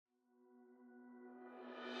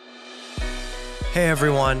Hey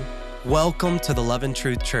everyone, welcome to the Love and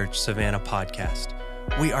Truth Church Savannah podcast.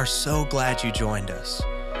 We are so glad you joined us.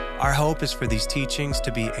 Our hope is for these teachings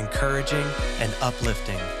to be encouraging and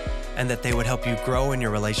uplifting, and that they would help you grow in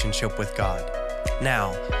your relationship with God.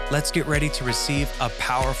 Now, let's get ready to receive a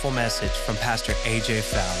powerful message from Pastor AJ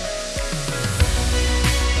Fowler.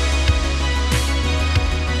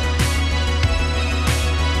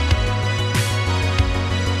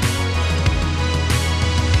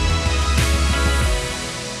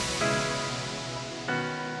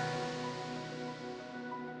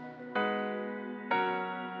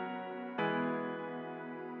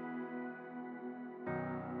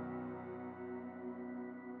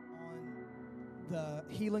 The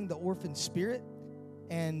healing the orphan spirit,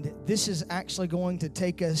 and this is actually going to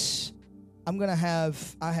take us. I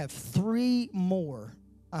have three more.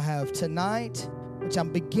 I have tonight, which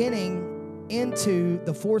I'm beginning into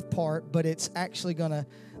the fourth part, but it's actually gonna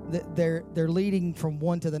they're leading from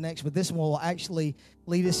one to the next. But this one will actually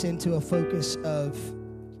lead us into a focus of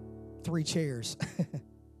three chairs,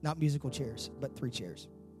 not musical chairs, but three chairs.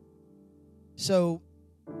 So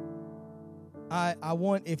I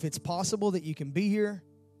want, if it's possible, that you can be here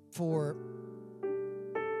for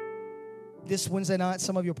this Wednesday night.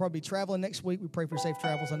 Some of you will probably be traveling next week. We pray for safe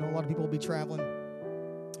travels. I know a lot of people will be traveling.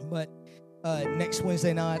 But next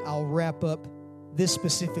Wednesday night, I'll wrap up this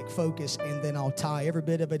specific focus, and then I'll tie every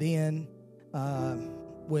bit of it in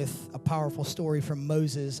with a powerful story from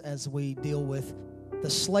Moses as we deal with the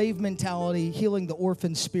slave mentality, healing the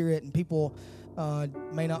orphan spirit, and people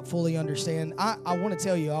may not fully understand. I want to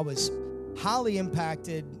tell you, I was highly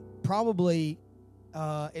impacted. Probably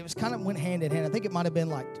it was kind of went hand in hand. I think it might have been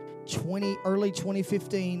like early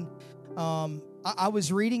 2015. I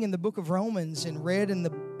was reading in the book of Romans and read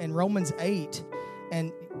in Romans 8,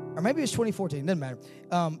 or maybe it was 2014. Doesn't matter.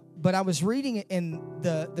 But I was reading it, and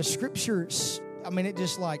the scriptures. I mean, it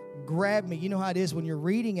just like grabbed me. You know how it is when you're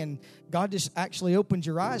reading and God just actually opens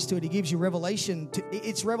your eyes to it. He gives you revelation.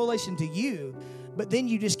 It's revelation to you. But then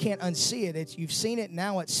you just can't unsee it. You've seen it,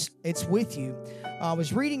 now it's with you. I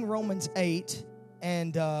was reading Romans 8,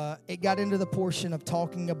 and it got into the portion of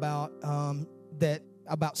talking about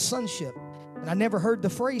about sonship. And I never heard the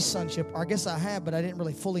phrase sonship, or I guess I have, but I didn't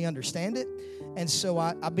really fully understand it. And so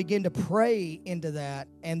I began to pray into that,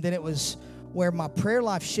 and then it was where my prayer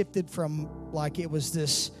life shifted from like it was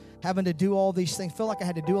this having to do all these things. Felt like I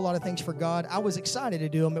had to do a lot of things for God. I was excited to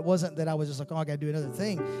do them. It wasn't that I was just like, oh, I got to do another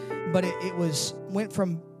thing. But it went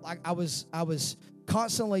from like I was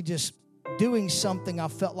constantly just doing something I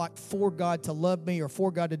felt like for God to love me or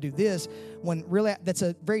for God to do this, when really that's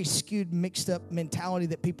a very skewed, mixed up mentality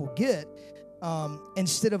that people get,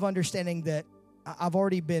 instead of understanding that I've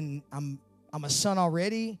already been, I'm a son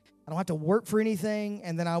already. I don't have to work for anything.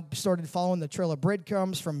 And then I started following the trail of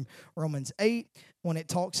breadcrumbs from Romans 8 when it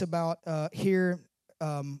talks about here.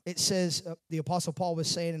 It says, the Apostle Paul was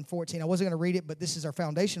saying in 14, I wasn't going to read it, but this is our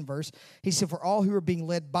foundation verse. He said, for all who are being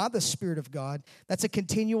led by the Spirit of God, that's a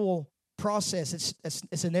continual process.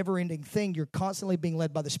 It's a never-ending thing. You're constantly being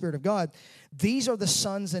led by the Spirit of God. These are the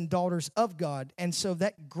sons and daughters of God. And so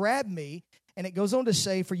that grabbed me, and it goes on to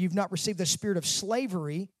say, for you've not received the spirit of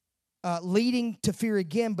slavery, leading to fear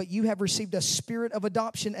again, but you have received a spirit of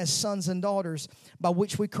adoption as sons and daughters, by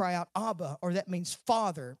which we cry out, Abba, or that means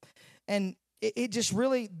Father. And it just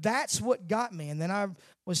really, that's what got me. And then I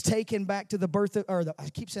was taken back to the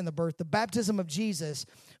baptism of Jesus,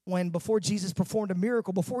 when before Jesus performed a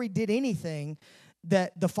miracle, before he did anything,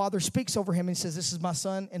 that the Father speaks over him and says, this is my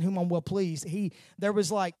son in whom I'm well pleased. There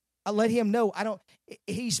was like, I let him know,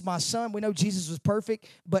 he's my son. We know Jesus was perfect,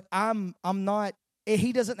 but I'm not.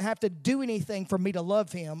 He doesn't have to do anything for me to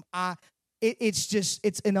love him.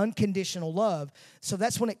 It's an unconditional love. So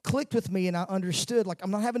that's when it clicked with me, and I understood, like,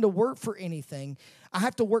 I'm not having to work for anything. I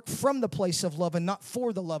have to work from the place of love and not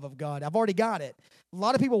for the love of God. I've already got it. A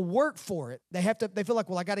lot of people work for it. They feel like,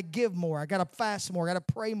 well, I got to give more. I got to fast more. I got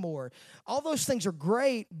to pray more. All those things are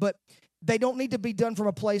great, but they don't need to be done from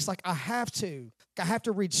a place like I have to. I have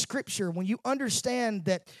to read Scripture. When you understand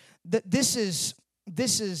that this is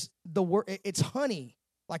the word, it's honey.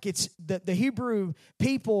 Like it's the Hebrew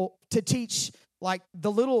people to teach, like the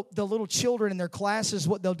little children in their classes,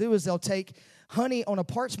 what they'll do is they'll take honey on a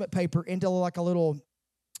parchment paper into like a little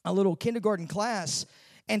kindergarten class,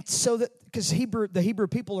 And so that, because the Hebrew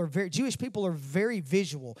people Jewish people are very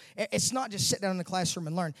visual. It's not just sit down in the classroom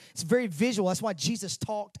and learn. It's very visual. That's why Jesus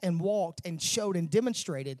talked and walked and showed and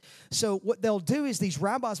demonstrated. So what they'll do is these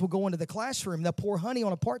rabbis will go into the classroom, they'll pour honey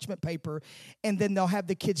on a parchment paper, and then they'll have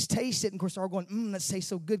the kids taste it. And of course, they're all going, that tastes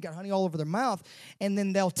so good, got honey all over their mouth. And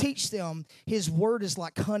then they'll teach them, his word is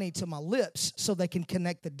like honey to my lips, so they can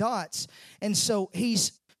connect the dots. And so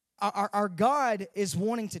Our God is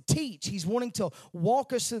wanting to teach. He's wanting to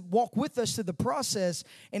walk with us through the process,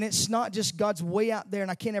 and it's not just God's way out there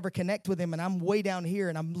and I can't ever connect with him and I'm way down here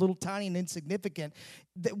and I'm little tiny and insignificant.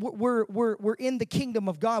 We're in the kingdom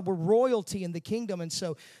of God. We're royalty in the kingdom. And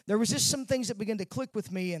so there was just some things that began to click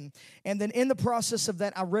with me, and then in the process of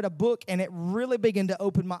that, I read a book, and it really began to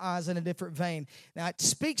open my eyes in a different vein. Now, it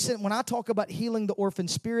speaks, when I talk about healing the orphan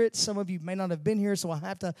spirit, some of you may not have been here, so I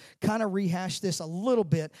have to kind of rehash this a little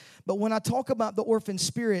bit. But when I talk about the orphan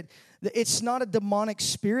spirit, it's not a demonic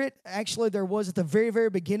spirit. Actually, there was at the very, very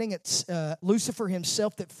beginning, it's Lucifer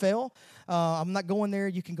himself that fell. I'm not going there.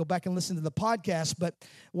 You can go back and listen to the podcast. But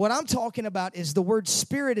what I'm talking about is the word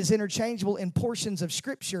spirit is interchangeable in portions of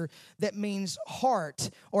Scripture that means heart,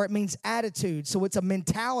 or it means attitude. So it's a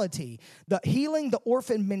mentality. The healing the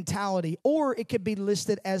orphan mentality, or it could be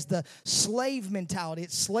listed as the slave mentality.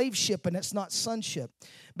 It's slaveship and it's not sonship.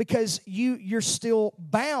 Because you're still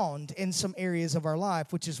bound in some areas of our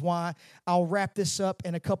life, which is why I'll wrap this up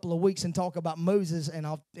in a couple of weeks and talk about Moses, and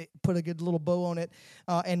I'll put a good little bow on it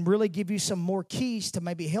and really give you some more keys to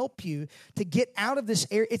maybe help you to get out of this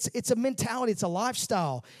area. It's a mentality, it's a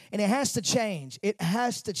lifestyle, and it has to change. It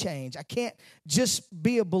has to change. I can't just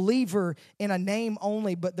be a believer in a name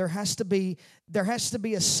only, but there has to be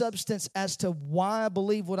a substance as to why I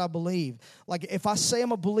believe what I believe. Like if I say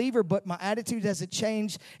I'm a believer, but my attitude hasn't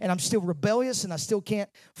changed, and I'm still rebellious, and I still can't,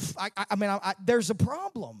 there's a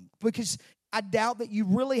problem, because I doubt that you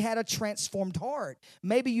really had a transformed heart.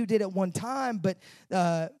 Maybe you did at one time, but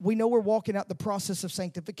we know we're walking out the process of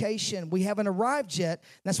sanctification. We haven't arrived yet.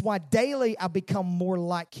 That's why daily I become more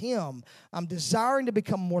like him. I'm desiring to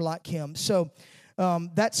become more like him. So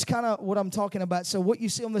that's kind of what I'm talking about. So what you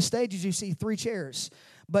see on the stage is you see 3 chairs.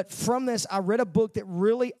 But from this, I read a book that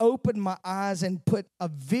really opened my eyes and put a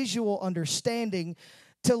visual understanding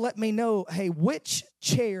to let me know, hey, which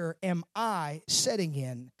chair am I sitting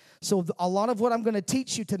in? So a lot of what I'm going to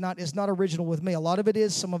teach you tonight is not original with me. A lot of it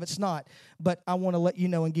is, some of it's not. But I want to let you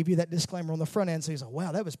know and give you that disclaimer on the front end. So he's like,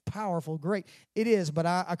 wow, that was powerful, great. It is, but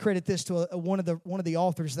I credit this to one of the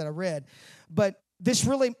authors that I read. But this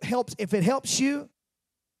really helps. If it helps you,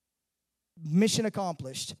 mission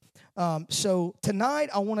accomplished. So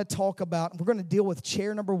tonight I want to talk about, we're going to deal with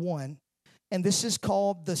chair number 1. And this is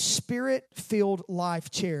called the Spirit-Filled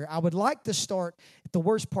Life Chair. I would like to start at the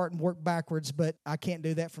worst part and work backwards, but I can't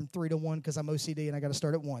do that from 3 to 1 because I'm OCD and I got to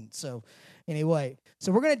start at 1. So anyway,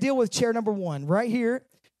 so we're going to deal with chair number 1 right here.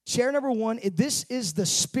 Chair number 1, this is the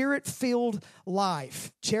Spirit-Filled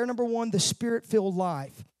Life. Chair number 1, the Spirit-Filled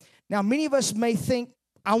Life. Now, many of us may think,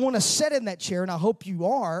 I want to sit in that chair, and I hope you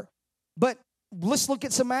are, but let's look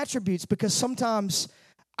at some attributes, because sometimes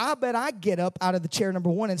I bet I get up out of the chair number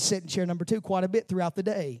 1 and sit in chair number 2 quite a bit throughout the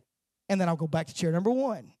day. And then I'll go back to chair number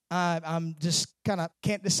 1. I'm just kind of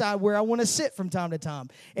can't decide where I want to sit from time to time.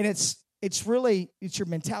 And it's your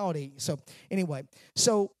mentality. So anyway,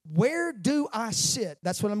 so where do I sit?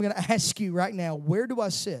 That's what I'm going to ask you right now. Where do I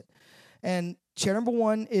sit? And chair number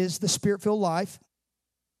 1 is the Spirit-Filled Life.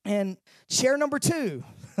 And chair number 2,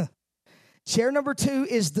 chair number 2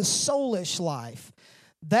 is the soulish life.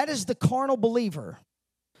 That is the carnal believer.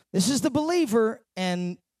 This is the believer,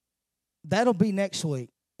 and that'll be next week.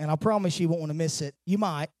 And I promise you won't want to miss it. You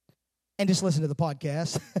might. And just listen to the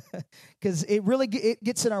podcast. Because it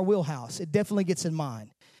gets in our wheelhouse. It definitely gets in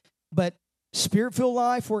mine. But Spirit-Filled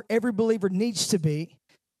Life, where every believer needs to be.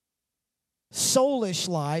 Soulish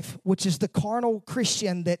life, which is the carnal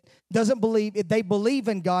Christian that doesn't believe, they believe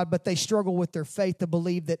in God, but they struggle with their faith to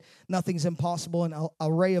believe that nothing's impossible, and an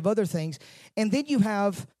array of other things. And then you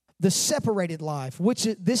have the separated life,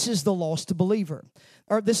 this is the lost believer,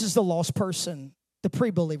 or this is the lost person, the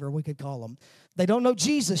pre-believer, we could call them. They don't know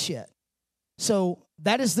Jesus yet. So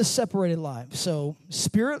that is the separated life. So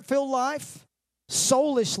Spirit-Filled life,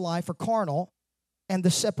 soulish life or carnal, and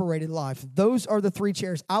the separated life. Those are the 3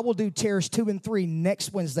 chairs. I will do chairs 2 and 3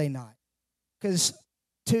 next Wednesday night, because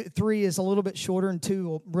 3 is a little bit shorter, and 2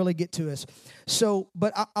 will really get to us. So,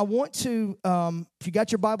 but I want to, if you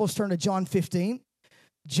got your Bibles, turn to John 15.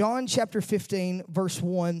 John chapter 15, verse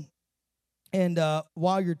 1. And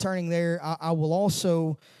while you're turning there, I will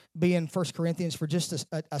also be in 1 Corinthians for just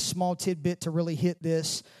a small tidbit to really hit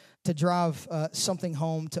this. to drive something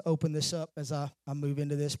home to open this up as I move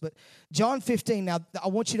into this. But John 15, now I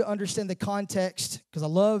want you to understand the context, because I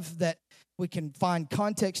love that we can find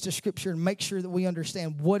context to Scripture and make sure that we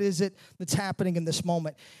understand what is it that's happening in this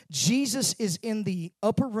moment. Jesus is in the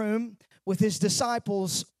upper room with his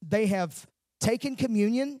disciples. They have taken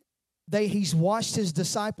communion. He's washed his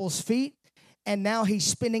disciples' feet, and now he's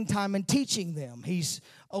spending time and teaching them. He's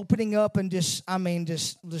opening up and just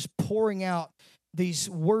pouring out these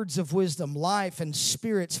words of wisdom, life and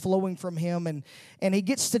spirits flowing from him. And he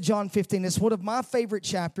gets to John 15. It's one of my favorite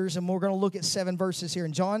chapters, and we're going to look at 7 verses here.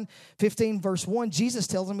 In John 15, verse 1, Jesus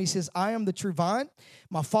tells him, he says, I am the true vine.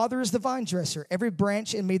 My Father is the vine dresser. Every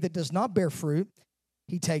branch in me that does not bear fruit,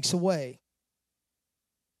 he takes away.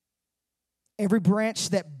 Every branch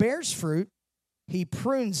that bears fruit, he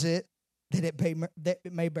prunes it that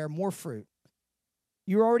it may bear more fruit.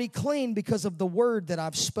 You're already clean because of the word that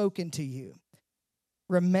I've spoken to you.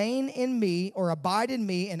 Remain in me, or abide in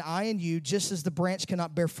me, and I in you, just as the branch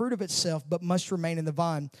cannot bear fruit of itself, but must remain in the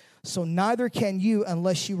vine. So neither can you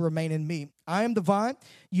unless you remain in me. I am the vine,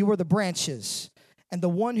 you are the branches. And the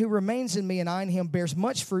one who remains in me and I in him bears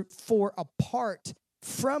much fruit, for apart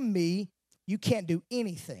from me, you can't do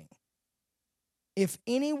anything. If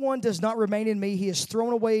anyone does not remain in me, he is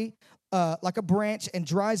thrown away like a branch and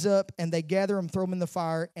dries up, and they gather him, throw him in the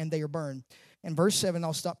fire, and they are burned. And verse 7,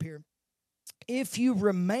 I'll stop here. If you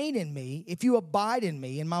remain in me, if you abide in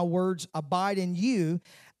me, and my words abide in you,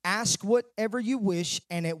 ask whatever you wish,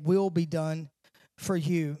 and it will be done for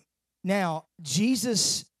you. Now,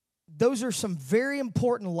 Jesus, those are some very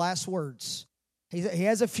important last words. He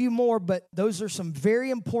has a few more, but those are some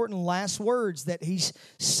very important last words that he's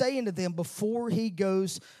saying to them before he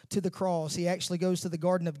goes to the cross. He actually goes to the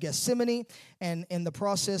Garden of Gethsemane, and in the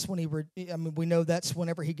process, we know that's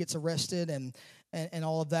whenever he gets arrested and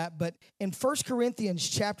all of that. But in 1 Corinthians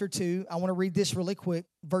chapter 2, I want to read this really quick,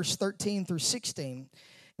 verse 13 through 16.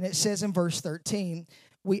 And it says in verse 13,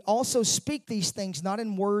 we also speak these things not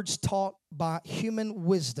in words taught by human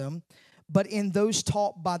wisdom, but in those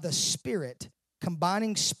taught by the Spirit,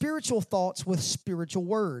 combining spiritual thoughts with spiritual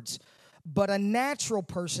words. But a natural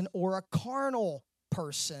person or a carnal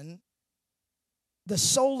person, the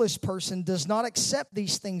soulless person, does not accept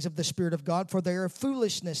these things of the Spirit of God, for they are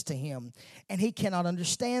foolishness to him, and he cannot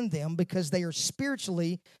understand them because they are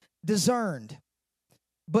spiritually discerned.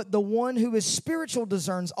 But the one who is spiritual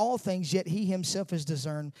discerns all things, yet he himself is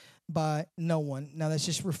discerned by no one. Now, that's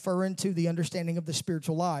just referring to the understanding of the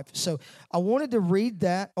spiritual life. So I wanted to read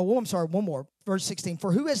that. One more. Verse 16.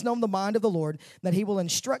 For who has known the mind of the Lord, that he will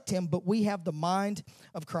instruct him, but we have the mind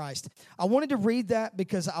of Christ. I wanted to read that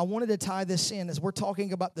because I wanted to tie this in as we're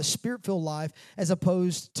talking about the spirit-filled life, as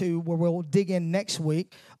opposed to where we'll dig in next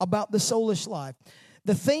week about the soulish life.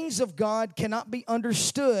 The things of God cannot be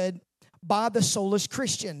understood by the soulless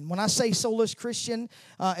Christian. When I say soulless Christian,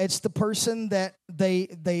 it's the person that they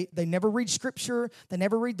never read Scripture, they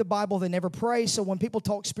never read the Bible, they never pray. So when people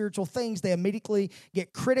talk spiritual things, they immediately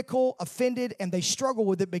get critical, offended, and they struggle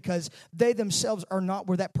with it because they themselves are not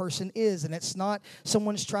where that person is. And it's not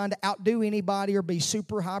someone's trying to outdo anybody or be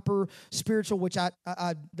super hyper spiritual, which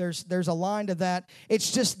there's a line to that.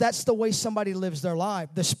 It's just that's the way somebody lives their life.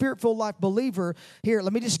 The spirit-filled life believer, here,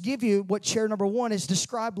 let me just give you what chair number 1 is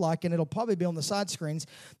described like, and it'll probably be on the side screens.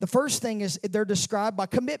 The first thing is they're described by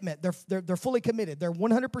commitment. They're fully committed. They're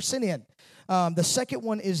 100% in. The second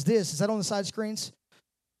one is this. Is that on the side screens?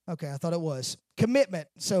 Okay, I thought it was. Commitment.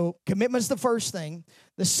 So commitment's the first thing.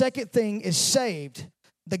 The second thing is saved.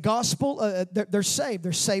 The gospel, they're saved.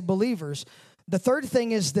 They're saved believers. The third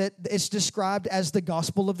thing is that it's described as the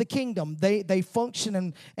gospel of the kingdom. They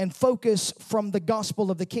function and focus from the gospel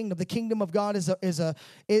of the kingdom. The kingdom of God is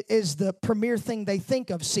the premier thing they think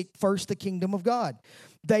of. Seek first the kingdom of God.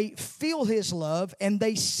 They feel his love and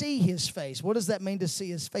they see his face. What does that mean, to see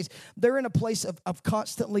his face? They're in a place of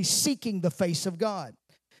constantly seeking the face of God.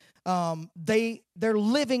 They're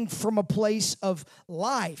living from a place of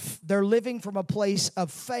life. They're living from a place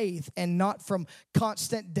of faith and not from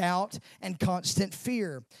constant doubt and constant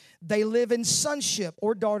fear. They live in sonship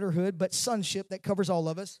or daughterhood, but sonship, that covers all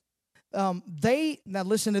of us. Now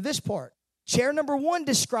listen to this part. Chair number 1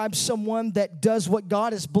 describes someone that does what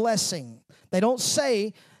God is blessing. They don't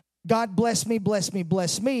say, God bless me, bless me,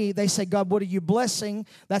 bless me. They say, God, what are you blessing?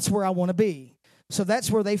 That's where I want to be. So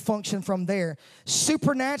that's where they function from there.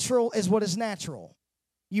 Supernatural is what is natural.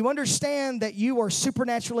 You understand that you are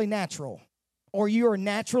supernaturally natural. or you are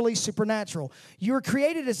naturally supernatural. You are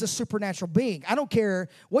created as a supernatural being. I don't care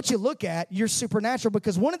what you look at, you're supernatural,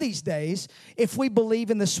 because one of these days, if we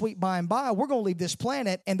believe in the sweet by and by, we're going to leave this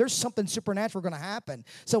planet and there's something supernatural going to happen.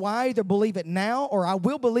 So I either believe it now or I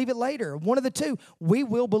will believe it later. One of the two, we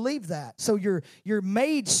will believe that. So you're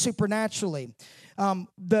made supernaturally.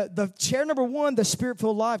 The chair number one, the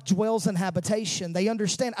spirit-filled life dwells in habitation. They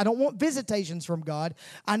understand, I don't want visitations from God.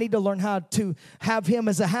 I need to learn how to have him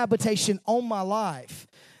as a habitation on my life.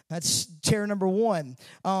 That's chair number one.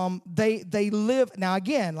 They live, now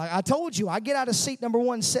again, like I told you, I get out of seat number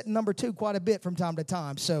one, sit in number two quite a bit from time to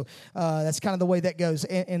time. So that's kind of the way that goes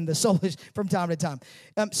in the soulish from time to time.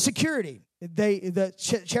 Security.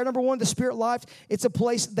 Chair number one, the spirit life, it's a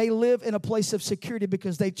place, they live in a place of security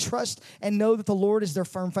because they trust and know that the Lord is their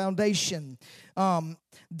firm foundation.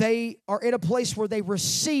 They are in a place where they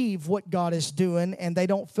receive what God is doing and they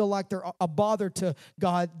don't feel like they're a bother to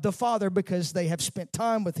God the Father because they have spent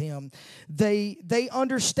time with him. They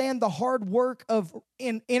understand the hard work of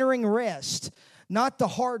entering rest, not the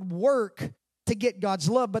hard work to get God's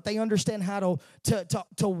love, but they understand how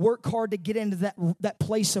to work hard to get into that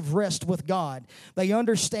place of rest with God. They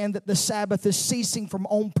understand that the Sabbath is ceasing from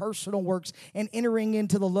own personal works and entering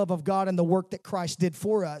into the love of God and the work that Christ did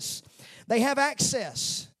for us. They have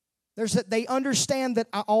access. They understand that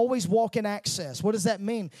I always walk in access. What does that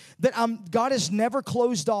mean? That God is never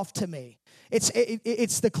closed off to me.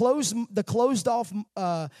 It's the closed off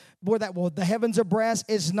the heavens are brass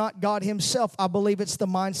is not God himself. I believe it's the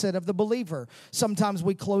mindset of the believer. Sometimes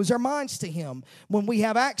we close our minds to him when we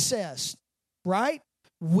have access, right?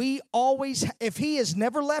 We always, if he has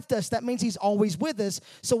never left us, that means he's always with us,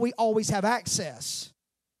 so we always have access.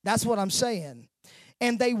 That's what I'm saying.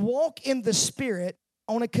 And they walk in the Spirit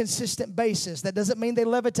on a consistent basis. That doesn't mean they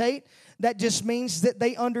levitate. That just means that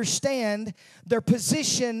they understand their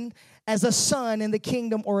position as a son in the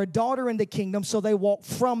kingdom or a daughter in the kingdom, so they walk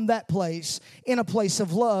from that place in a place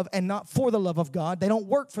of love and not for the love of God. They don't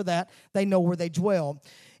work for that. They know where they dwell.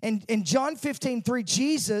 And in John 15:3,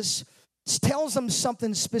 Jesus tells them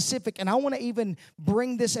something specific, and I want to even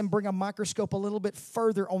bring a microscope a little bit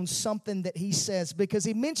further on something that he says, because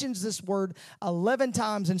he mentions this word 11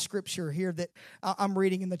 times in Scripture here that I'm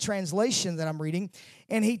reading in the translation that I'm reading,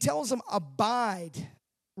 and he tells them, abide,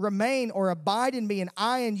 remain, or abide in me and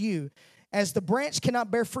I in you, as the branch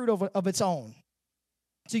cannot bear fruit of its own.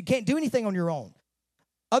 So you can't do anything on your own.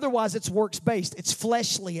 Otherwise, it's works-based. It's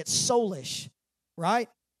fleshly. It's soulish, right?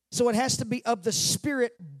 So it has to be of the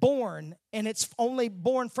Spirit born, and it's only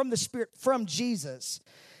born from the Spirit, from Jesus.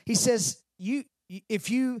 He says, if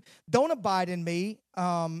you don't abide in me,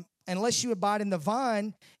 unless you abide in the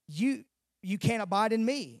vine, you can't abide in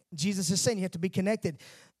me. Jesus is saying you have to be connected.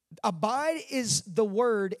 Abide is the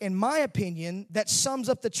word, in my opinion, that sums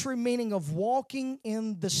up the true meaning of walking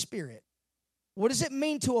in the Spirit. What does it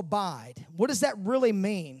mean to abide? What does that really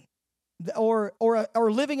mean? Or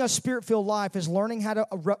living a Spirit-filled life is learning how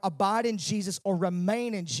to abide in Jesus or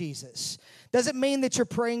remain in Jesus. Doesn't mean that you're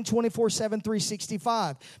praying 24/7,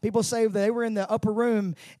 365. People say they were in the upper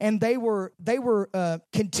room and they were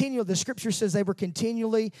continual. The Scripture says they were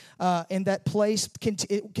continually in that place.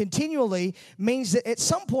 Continually means that at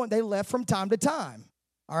some point they left from time to time.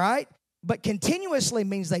 All right? But continuously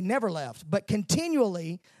means they never left. But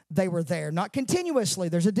continually, they were there. Not continuously.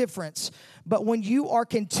 There's a difference. But when you are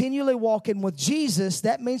continually walking with Jesus,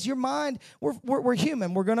 that means your mind, we're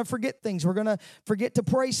human. We're going to forget things. We're going to forget to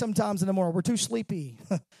pray sometimes in the morning. We're too sleepy.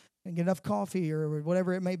 And get enough coffee or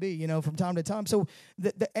whatever it may be, from time to time. So,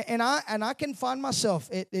 and I can find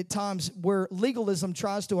myself at times where legalism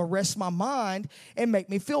tries to arrest my mind and make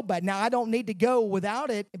me feel bad. Now, I don't need to go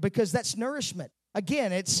without it because that's nourishment.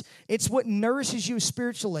 Again, it's what nourishes you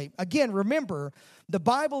spiritually. Again, remember, the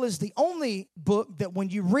Bible is the only book that when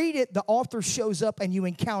you read it, the author shows up and you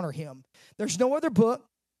encounter him. There's no other book.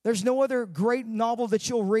 There's no other great novel that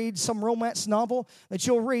you'll read, some romance novel that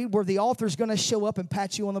you'll read where the author's going to show up and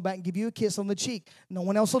pat you on the back and give you a kiss on the cheek. No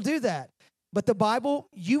one else will do that. But the Bible,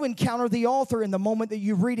 you encounter the author in the moment that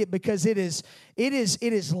you read it because it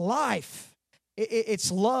is life.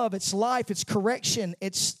 It's love, it's life, it's correction,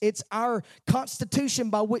 it's our constitution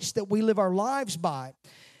by which that we live our lives by.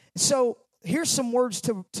 So here's some words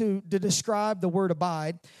to describe the word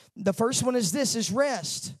abide. The first one is this, is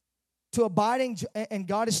rest. To abide in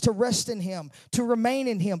God is to rest in Him, to remain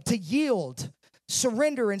in Him, to yield,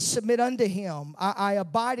 surrender, and submit unto Him. I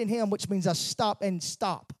abide in Him, which means I stop.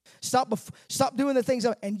 Stop doing the things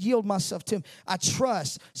and yield myself to Him. I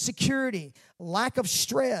trust, security, lack of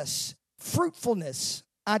stress, fruitfulness,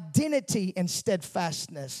 identity, and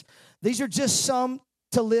steadfastness. These are just some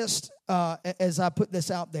to list as I put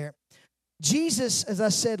this out there. Jesus, as I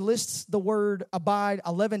said, lists the word abide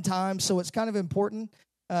 11 times, so it's kind of important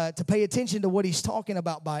to pay attention to what he's talking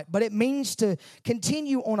about by it. But it means to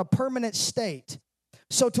continue on a permanent state.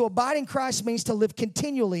 So to abide in Christ means to live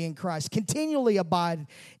continually in Christ. Continually abide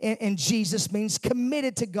in Jesus means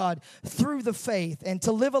committed to God through the faith. And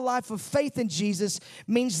to live a life of faith in Jesus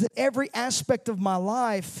means that every aspect of my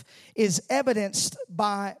life is evidenced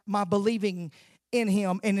by my believing in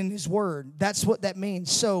Him and in His Word. That's what that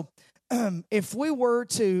means. So if we were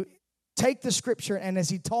to take the scripture, and as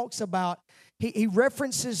he talks about, he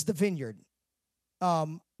references the vineyard.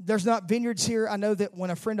 There's not vineyards here. I know that when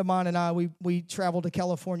a friend of mine and I, we traveled to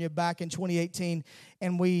California back in 2018,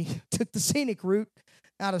 and we took the scenic route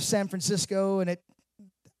out of San Francisco, and it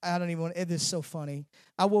is so funny.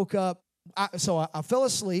 I woke up, I fell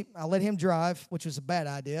asleep. I let him drive, which was a bad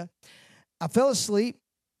idea. I fell asleep.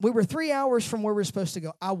 We were 3 hours from where we were supposed to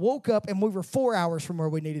go. I woke up, and we were 4 hours from where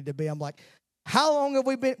we needed to be. I'm like, how long have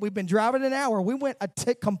we been? We've been driving an hour. We went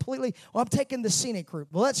completely, I'm taking the scenic route.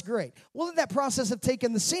 Well, that's great. Well, in that process of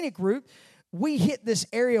taking the scenic route, we hit this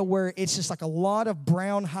area where it's just like a lot of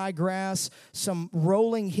brown high grass, some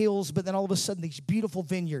rolling hills, but then all of a sudden these beautiful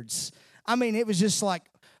vineyards. I mean, it was just like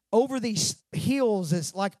over these hills,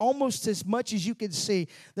 it's like almost as much as you could see,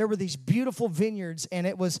 there were these beautiful vineyards, and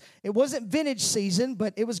it wasn't vintage season,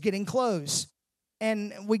 but it was getting close.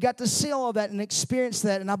 And we got to see all of that and experience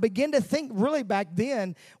that. And I began to think really back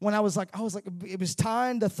then when I was like, it was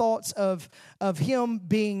tying the thoughts of him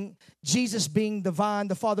being, Jesus being the vine,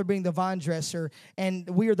 the Father being the vine dresser, and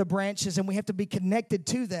we are the branches, and we have to be connected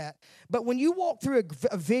to that. But when you walk through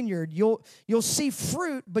a vineyard, you'll see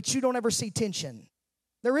fruit, but you don't ever see tension.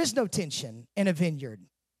 There is no tension in a vineyard.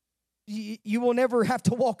 You will never have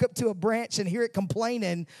to walk up to a branch and hear it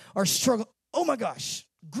complaining or struggle. Oh my gosh,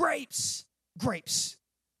 grapes.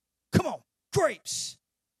 Come on, grapes.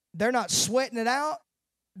 They're not sweating it out.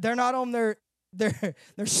 They're not on their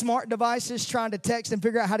smart devices trying to text and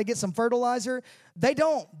figure out how to get some fertilizer. They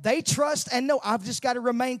don't. They trust and know I've just got to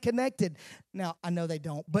remain connected. Now, I know they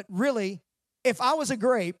don't, but really, if I was a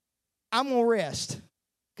grape, I'm going to rest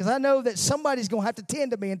because I know that somebody's going to have to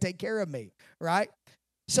tend to me and take care of me, right?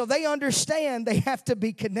 So they understand they have to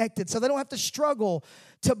be connected. So they don't have to struggle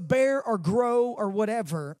to bear or grow or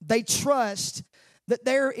whatever. They trust that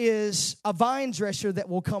there is a vine dresser that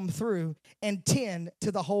will come through and tend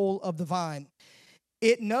to the whole of the vine.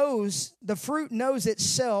 The fruit knows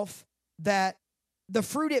itself that the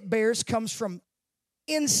fruit it bears comes from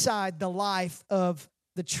inside the life of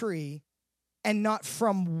the tree and not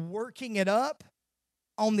from working it up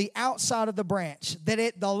on the outside of the branch.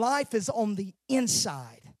 The life is on the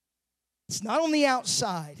inside. It's not on the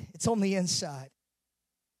outside. It's on the inside.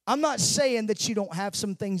 I'm not saying that you don't have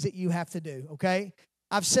some things that you have to do, okay?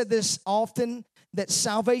 I've said this often, that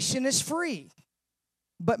salvation is free.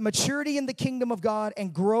 But maturity in the kingdom of God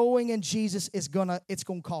and growing in Jesus it's going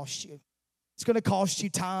to cost you. It's going to cost you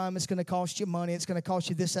time. It's going to cost you money. It's going to cost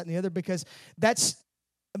you this, that, and the other, because that's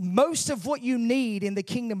most of what you need in the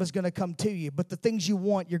kingdom is going to come to you. But the things you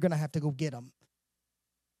want, you're going to have to go get them.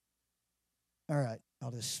 All right. I'll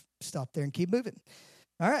just stop there and keep moving.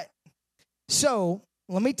 All right. So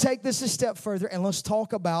let me take this a step further and let's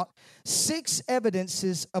talk about 6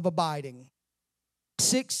 evidences of abiding.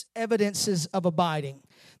 6 evidences of abiding.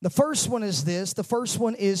 The first one is this. The first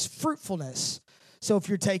one is fruitfulness. So if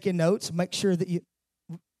you're taking notes, make sure that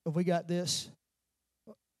have we got this?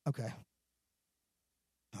 Okay.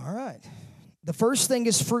 All right. The first thing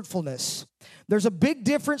is fruitfulness. There's a big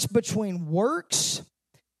difference between works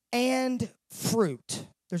and fruit.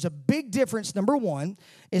 There's a big difference. Number one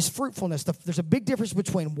is fruitfulness. There's a big difference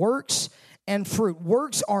between works and fruit.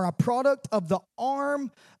 Works are a product of the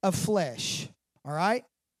arm of flesh, all right?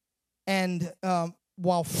 And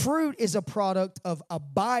while fruit is a product of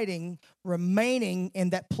abiding, remaining in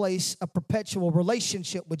that place of perpetual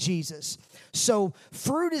relationship with Jesus. So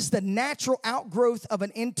fruit is the natural outgrowth of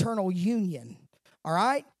an internal union, all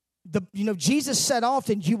right? Jesus said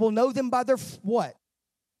often, you will know them by their what?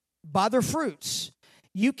 By their fruits.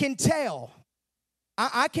 You can tell.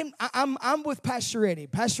 I'm with Pastor Eddie.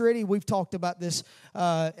 Pastor Eddie, we've talked about this.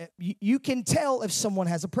 You can tell if someone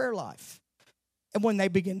has a prayer life. And when they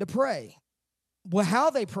begin to pray. Well, how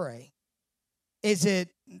they pray. Is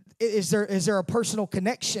there a personal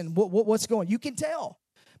connection? What's going on? You can tell.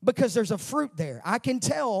 Because there's a fruit there. I can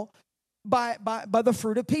tell by the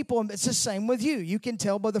fruit of people. And it's the same with you. You can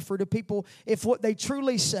tell by the fruit of people if what they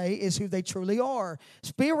truly say is who they truly are.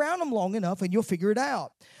 Just be around them long enough and you'll figure it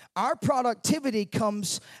out. Our productivity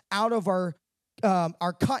comes out of our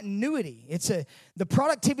our continuity. The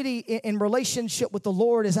productivity in relationship with the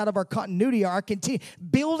Lord is out of our continuity, our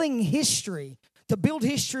building history. To build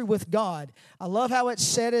history with God. I love how it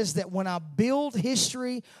said is that when I build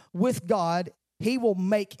history with God, He will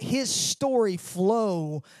make His story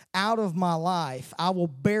flow out of my life. I will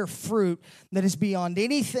bear fruit that is beyond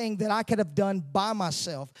anything that I could have done by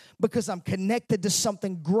myself because I'm connected to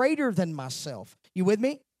something greater than myself. You with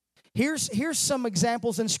me? Here's some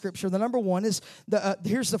examples in Scripture. The number one is,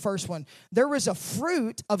 here's the first one. There is a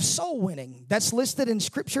fruit of soul winning. That's listed in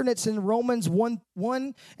Scripture, and it's in Romans 1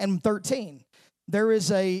 and 13. There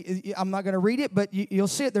is I'm not going to read it, but you'll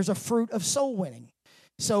see it. There's a fruit of soul winning.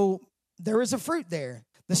 So there is a fruit there.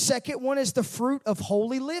 The second one is the fruit of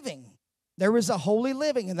holy living. There is a holy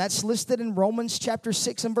living, and that's listed in Romans chapter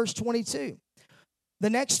 6 and verse 22. The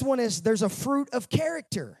next one is there's a fruit of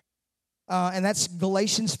character, and that's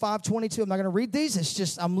Galatians 5:22. I'm not going to read these. It's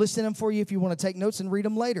just I'm listing them for you if you want to take notes and read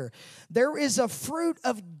them later. There is a fruit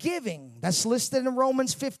of giving. That's listed in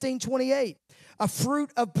Romans 15:28. A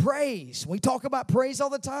fruit of praise. We talk about praise all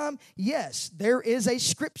the time. Yes, there is a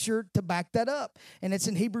scripture to back that up, and it's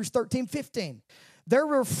in Hebrews 13:15.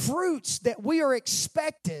 There are fruits that we are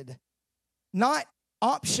expected, not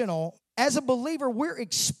optional. As a believer, we're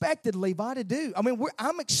expected, Levi, to do. I mean,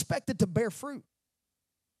 I'm expected to bear fruit.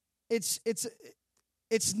 It's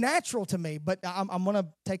natural to me, but I'm going to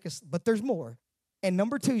take us. But there's more. And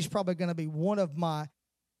number two is probably going to be one of my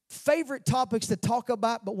favorite topics to talk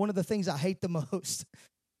about, but one of the things I hate the most.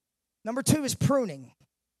 Number two is pruning.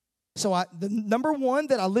 So the number one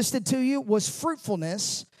that I listed to you was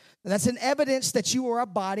fruitfulness. That's an evidence that you are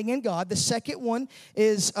abiding in God. The second one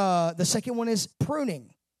is pruning.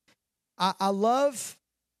 I love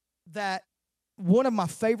that one of my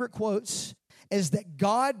favorite quotes is that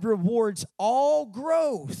God rewards all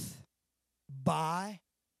growth by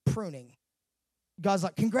pruning. God's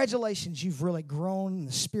like, congratulations, you've really grown in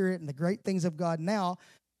the Spirit and the great things of God. Now,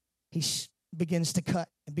 He begins to cut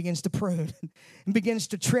and begins to prune and begins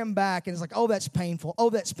to trim back. And it's like, oh, that's painful.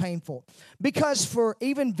 Oh, that's painful. Because for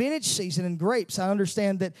even vintage season in grapes, I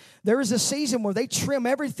understand that there is a season where they trim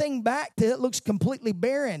everything back till it looks completely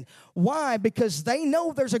barren. Why? Because they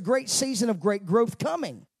know there's a great season of great growth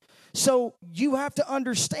coming. So you have to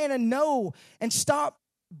understand and know and stop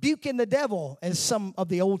rebuking the devil, as some of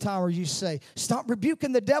the old timers used to say. Stop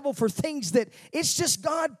rebuking the devil for things that it's just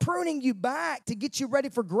God pruning you back to get you ready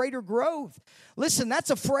for greater growth. Listen, that's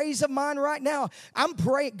a phrase of mine right now. I'm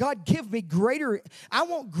praying, God, give me greater. I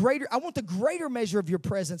want the greater measure of your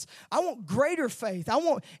presence. I want greater faith.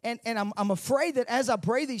 I'm afraid that as I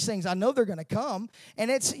pray these things, I know they're going to come. And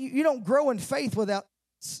you don't grow in faith without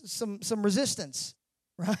some resistance,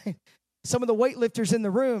 right? Some of the weightlifters in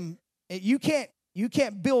the room, you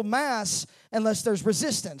can't build mass unless there's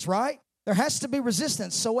resistance, right? There has to be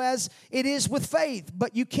resistance, so as it is with faith.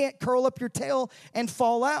 But you can't curl up your tail and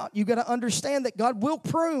fall out. You got to understand that God will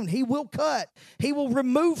prune. He will cut. He will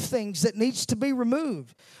remove things that needs to be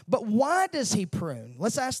removed. But why does He prune?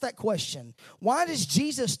 Let's ask that question. Why does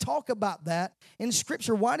Jesus talk about that in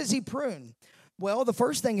Scripture? Why does He prune? Well, the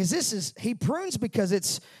first thing is He prunes because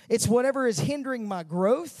it's whatever is hindering my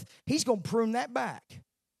growth, He's going to prune that back.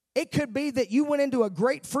 It could be that you went into a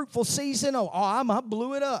great fruitful season. I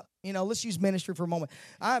blew it up. Let's use ministry for a moment.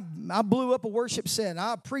 I blew up a worship set.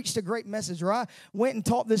 I preached a great message, or I went and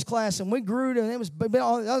taught this class, and we grew,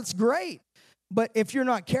 and that's great. But if you're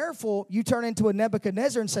not careful, you turn into a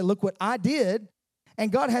Nebuchadnezzar and say, look what I did.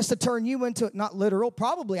 And God has to turn you into, not literal,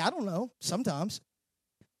 probably, I don't know, sometimes,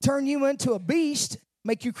 turn you into a beast,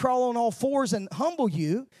 make you crawl on all fours and humble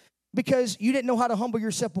you, because you didn't know how to humble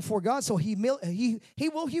yourself before God. So he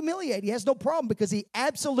will humiliate. He has no problem because He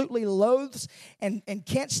absolutely loathes and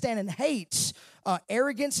can't stand and hates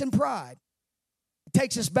arrogance and pride. It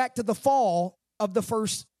takes us back to the fall of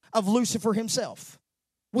Lucifer himself,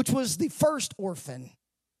 which was the first orphan.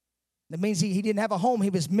 That means he didn't have a home. He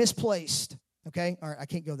was misplaced. Okay? All right, I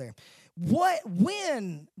can't go there.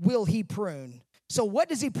 When will He prune? So what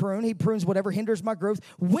does He prune? He prunes whatever hinders my growth.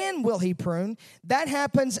 When will He prune? That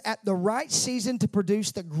happens at the right season to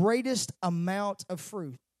produce the greatest amount of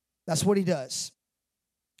fruit. That's what He does.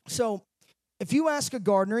 So if you ask a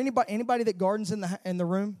gardener, anybody that gardens in the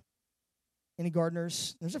room? Any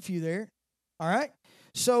gardeners? There's a few there. All right.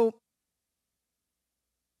 So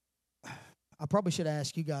I probably should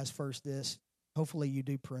ask you guys first this. Hopefully you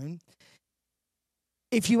do prune.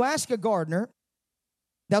 If you ask a gardener,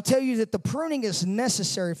 they'll tell you that the pruning is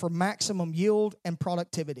necessary for maximum yield and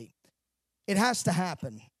productivity. It has to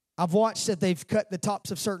happen. I've watched that they've cut the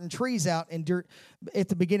tops of certain trees out at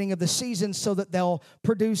the beginning of the season so that they'll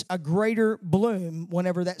produce a greater bloom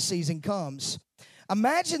whenever that season comes.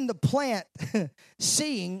 Imagine the plant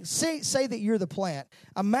say that you're the plant.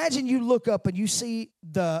 Imagine you look up and you see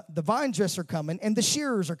the vine dresser coming and the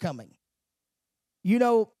shearers are coming. You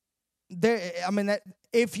know,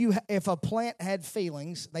 if a plant had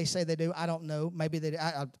feelings, they say they do. I don't know. Maybe they do.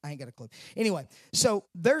 I ain't got a clue. Anyway, so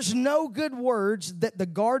there's no good words that the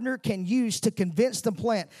gardener can use to convince the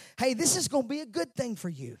plant, hey, this is going to be a good thing for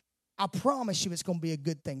you. I promise you it's going to be a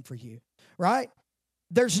good thing for you, right?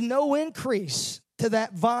 There's no increase to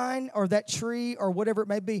that vine or that tree or whatever it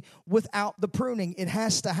may be without the pruning. It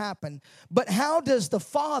has to happen. But how does the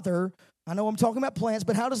Father, I know I'm talking about plants,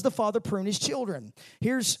 but how does the Father prune his children?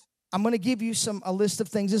 I'm going to give you a list of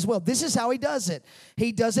things as well. This is how he does it.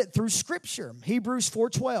 He does it through Scripture. Hebrews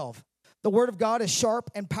 4:12. The Word of God is sharp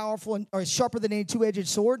and powerful, or sharper than any two-edged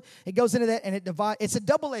sword. It goes into that and it divides. It's a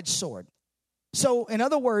double-edged sword. So, in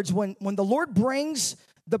other words, when the Lord brings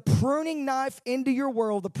the pruning knife into your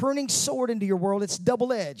world, the pruning sword into your world, it's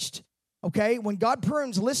double-edged, okay? When God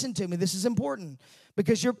prunes, listen to me, this is important,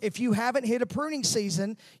 because if you haven't hit a pruning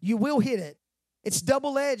season, you will hit it. It's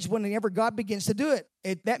double-edged whenever God begins to do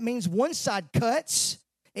it. That means one side cuts,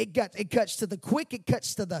 it cuts to the quick, it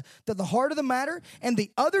cuts to the heart of the matter, and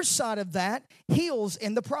the other side of that heals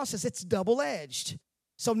in the process. It's double-edged.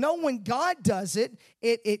 So know when God does it,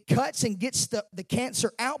 it cuts and gets the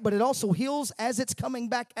cancer out, but it also heals as it's coming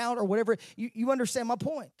back out or whatever. You understand my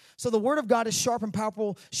point. So the Word of God is sharp and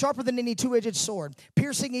powerful, sharper than any two-edged sword,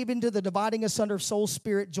 piercing even to the dividing asunder of soul,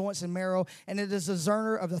 spirit, joints, and marrow, and it is a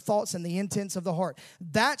discerner of the thoughts and the intents of the heart.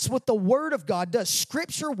 That's what the Word of God does.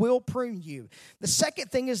 Scripture will prune you. The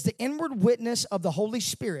second thing is the inward witness of the Holy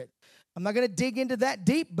Spirit. I'm not going to dig into that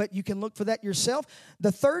deep, but you can look for that yourself.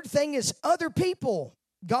 The third thing is other people.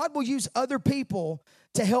 God will use other people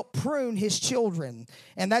to help prune his children.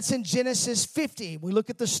 And that's in Genesis 50. We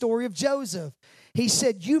look at the story of Joseph. He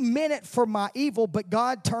said, you meant it for my evil, but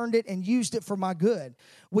God turned it and used it for my good.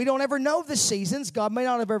 We don't ever know the seasons. God may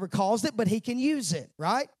not have ever caused it, but he can use it,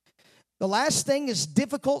 right? The last thing is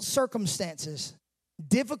difficult circumstances.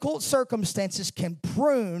 Difficult circumstances can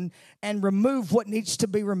prune and remove what needs to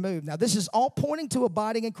be removed. Now, this is all pointing to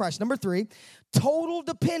abiding in Christ. Number 3, total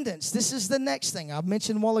dependence. This is the next thing. I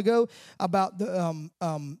mentioned a while ago about the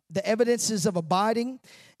evidences of abiding.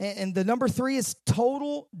 And the number 3 is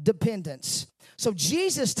total dependence. So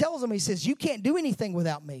Jesus tells them, he says, you can't do anything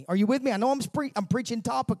without me. Are you with me? I know I'm preaching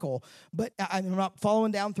topical, but I'm not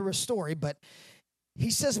following down through a story. But he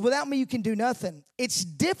says, without me, you can do nothing. It's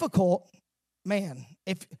difficult. Man,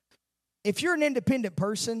 if you're an independent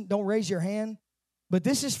person, don't raise your hand, but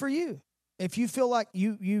this is for you. If you feel like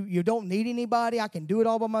you don't need anybody, I can do it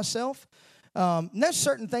all by myself. There's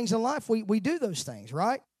certain things in life, we do those things,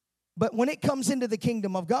 right? But when it comes into the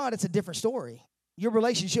kingdom of God, it's a different story. Your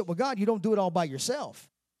relationship with God, you don't do it all by yourself.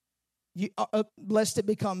 Lest it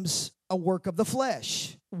becomes a work of the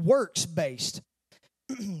flesh, works-based.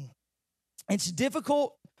 It's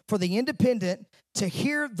difficult for the independent to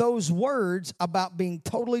hear those words about being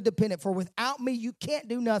totally dependent. For without me, you can't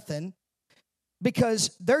do nothing,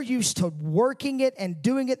 because they're used to working it and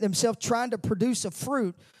doing it themselves, trying to produce a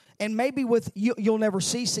fruit. And maybe you'll never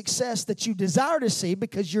see success that you desire to see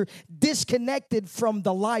because you're disconnected from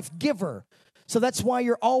the life giver. So that's why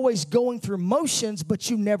you're always going through motions, but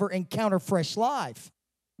you never encounter fresh life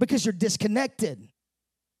because you're disconnected.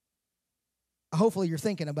 Hopefully you're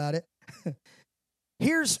thinking about it.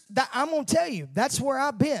 I'm going to tell you, that's where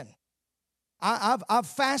I've been. I've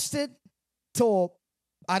fasted till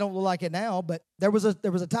I don't look like it now, but there was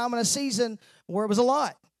a time in a season where it was a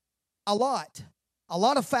lot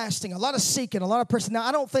of fasting, a lot of seeking, a lot of person. Now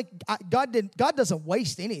I don't think God doesn't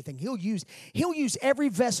waste anything. He'll use every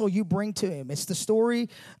vessel you bring to him. It's the story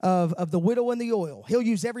of the widow and the oil. He'll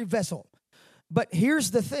use every vessel. But here's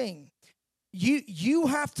the thing. You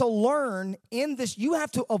have to learn in this. You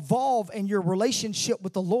have to evolve in your relationship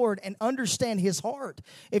with the Lord and understand his heart.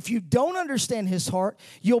 If you don't understand his heart,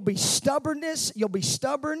 you'll be stubborn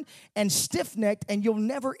and stiff-necked, and you'll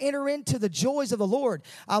never enter into the joys of the Lord.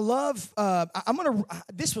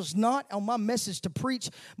 This was not on my message to preach,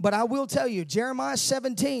 but I will tell you, Jeremiah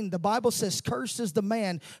 17, the Bible says, cursed is the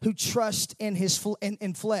man who trusts in his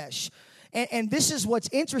in flesh. And this is what's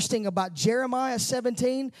interesting about Jeremiah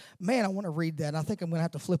 17. Man, I want to read that. I think I'm going to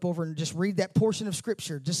have to flip over and just read that portion of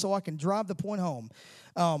Scripture just so I can drive the point home.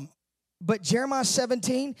 But Jeremiah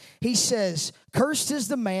 17, he says, cursed is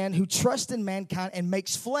the man who trusts in mankind and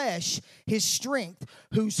makes flesh his strength,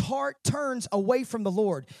 whose heart turns away from the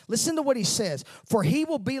Lord. Listen to what he says. For he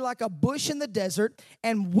will be like a bush in the desert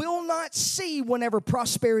and will not see whenever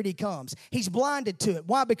prosperity comes. He's blinded to it.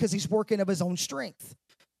 Why? Because he's working of his own strength.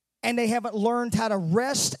 And they haven't learned how to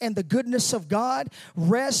rest in the goodness of God,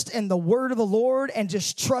 rest in the word of the Lord, and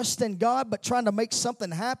just trust in God, but trying to make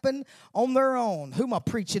something happen on their own. Who am I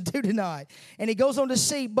preaching to tonight? And he goes on to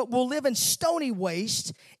say, but will live in stony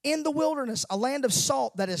waste in the wilderness, a land of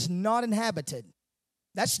salt that is not inhabited.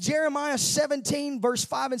 That's Jeremiah 17, verse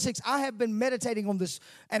 5 and 6. I have been meditating on this,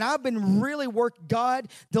 and I've been really working. God,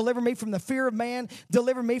 deliver me from the fear of man.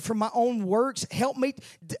 Deliver me from my own works. Help me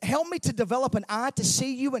to develop an eye to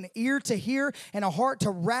see you, an ear to hear, and a heart to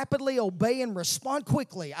rapidly obey and respond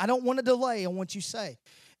quickly. I don't want to delay on what you say.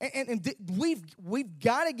 And we've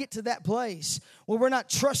got to get to that place where we're not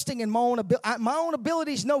trusting in my own ability. My own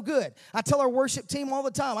ability is no good. I tell our worship team all the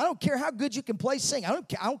time, I don't care how good you can play, sing. I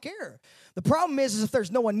don't care. The problem is if there's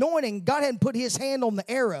no anointing, God hadn't put his hand on the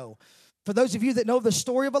arrow. For those of you that know the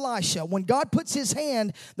story of Elisha, when God puts his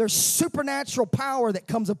hand, there's supernatural power that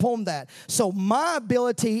comes upon that. So my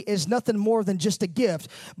ability is nothing more than just a gift.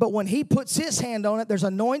 But when he puts his hand on it, there's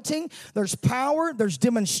anointing, there's power, there's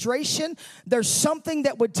demonstration. There's something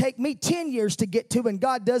that would take me 10 years to get to, and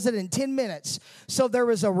God does it in 10 minutes. So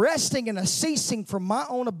there is a resting and a ceasing from my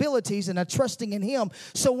own abilities and a trusting in him.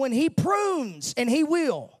 So when he prunes, and he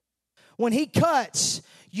will, when he cuts,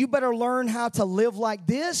 you better learn how to live like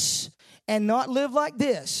this and not live like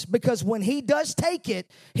this, because when he does take it,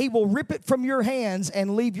 he will rip it from your hands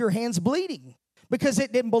and leave your hands bleeding because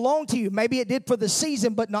it didn't belong to you. Maybe it did for the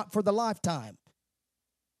season, but not for the lifetime.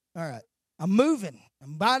 All right, I'm moving.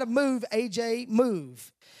 I'm about to move, AJ,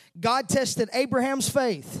 move. God tested Abraham's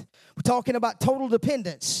faith. We're talking about total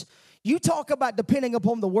dependence. You talk about depending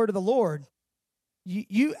upon the word of the Lord.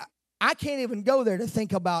 I can't even go there to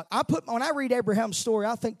think about. When I read Abraham's story,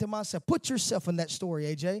 I think to myself, put yourself in that story,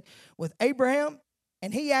 AJ, with Abraham,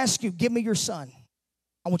 and he asks you, give me your son.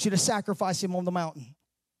 I want you to sacrifice him on the mountain.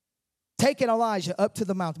 Taking Elijah up to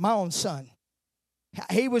the mountain, my own son.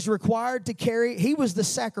 He was required to carry, he was the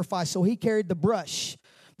sacrifice, so he carried the brush.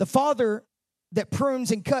 The father that prunes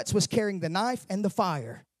and cuts was carrying the knife and the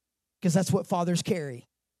fire, because that's what fathers carry.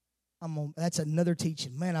 That's another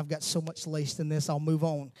teaching. Man, I've got so much laced in this, I'll move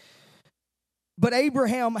on. But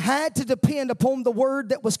Abraham had to depend upon the word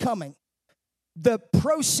that was coming. The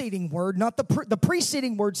proceeding word, not the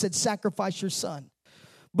preceding word said sacrifice your son.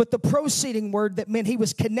 But the proceeding word that meant he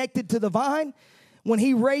was connected to the vine. When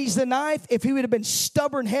he raised the knife, if he would have been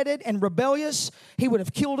stubborn-headed and rebellious, he would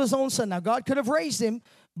have killed his own son. Now, God could have raised him,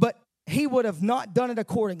 but he would have not done it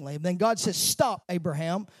accordingly. And then God says, stop,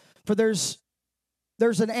 Abraham, for there's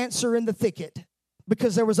an answer in the thicket.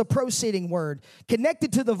 Because there was a proceeding word.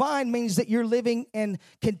 Connected to the vine means that you're living and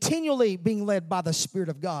continually being led by the Spirit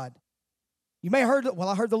of God. You may have heard,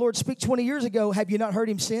 I heard the Lord speak 20 years ago. Have you not heard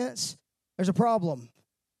him since? There's a problem.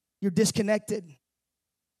 You're disconnected.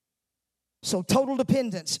 So total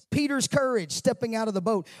dependence. Peter's courage, stepping out of the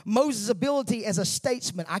boat. Moses' ability as a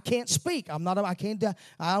statesman. I can't speak. I don't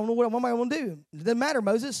know what am I going to do. It doesn't matter,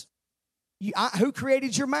 Moses. Who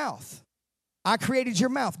created your mouth? I created your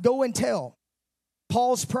mouth. Go and tell.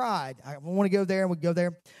 Paul's pride. I want to go there, and we go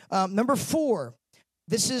there. Number 4,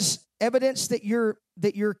 this is evidence that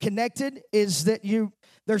you're connected, is that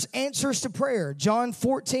there's answers to prayer. John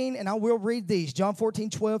 14, and I will read these. John 14,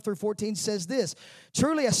 12 through 14 says this.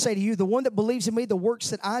 Truly I say to you, the one that believes in me, the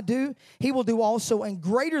works that I do, he will do also, and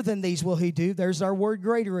greater than these will he do. There's our word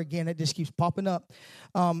greater again. It just keeps popping up.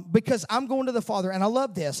 Because I'm going to the Father, and I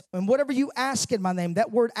love this. And whatever you ask in my name,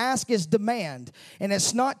 that word ask is demand. And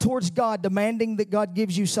it's not towards God demanding that God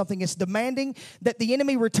gives you something. It's demanding that the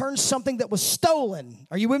enemy returns something that was stolen.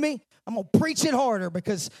 Are you with me? I'm going to preach it harder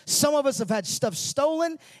because some of us have had stuff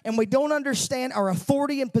stolen and we don't understand our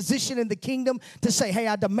authority and position in the kingdom to say, hey,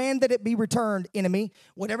 I demand that it be returned, enemy,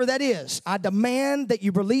 whatever that is. I demand that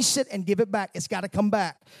you release it and give it back. It's got to come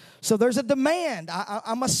back. So there's a demand.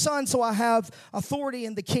 I'm a son, so I have authority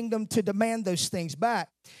in the kingdom to demand those things back.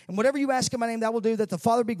 And whatever you ask in my name, that will do, that the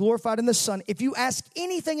Father be glorified in the Son. If you ask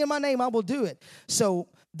anything in my name, I will do it. So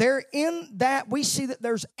there in that, we see that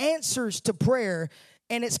there's answers to prayer,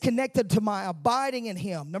 and it's connected to my abiding in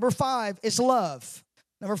him. Number 5 is love.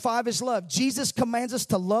 Number 5 is love. Jesus commands us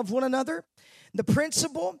to love one another. The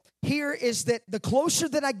principle here is that the closer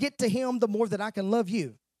that I get to him, the more that I can love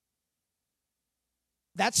you.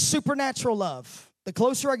 That's supernatural love. The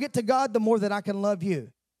closer I get to God, the more that I can love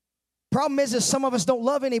you. Problem is some of us don't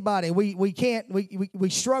love anybody. We can't, we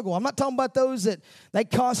struggle. I'm not talking about those that they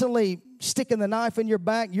constantly sticking the knife in your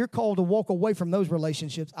back. You're called to walk away from those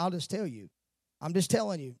relationships. I'll just tell you. I'm just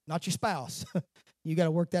telling you, not your spouse. You got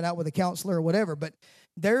to work that out with a counselor or whatever. But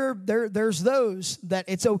there's those that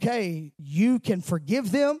it's okay. You can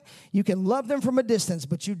forgive them. You can love them from a distance,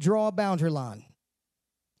 but you draw a boundary line.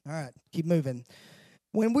 All right, keep moving.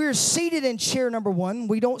 When we're seated in chair number 1,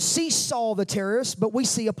 we don't see Saul the terrorist, but we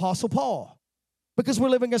see Apostle Paul because we're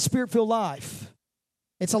living a spirit-filled life.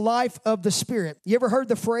 It's a life of the Spirit. You ever heard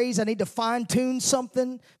the phrase, I need to fine-tune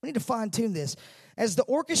something? We need to fine-tune this. As the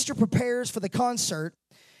orchestra prepares for the concert,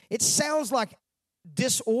 it sounds like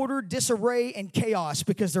disorder, disarray, and chaos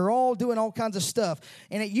because they're all doing all kinds of stuff.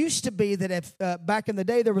 And it used to be that if back in the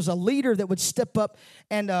day there was a leader that would step up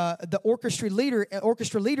and the orchestra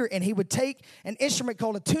leader, and he would take an instrument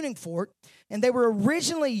called a tuning fork, and they were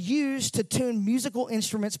originally used to tune musical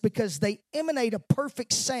instruments because they emanate a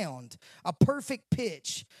perfect sound, a perfect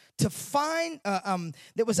pitch, to find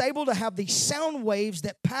that was able to have these sound waves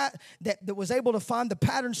that was able to find the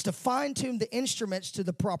patterns to fine tune the instruments to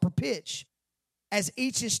the proper pitch. As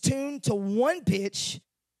each is tuned to one pitch,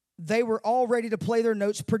 they were all ready to play their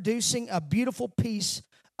notes, producing a beautiful piece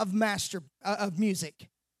of music.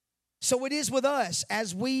 So it is with us.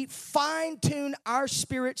 As we fine-tune our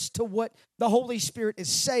spirits to what the Holy Spirit is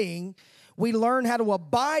saying, we learn how to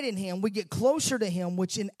abide in Him. We get closer to Him,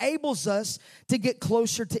 which enables us to get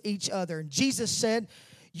closer to each other. And Jesus said,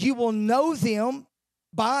 you will know them.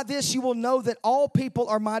 By this you will know that all people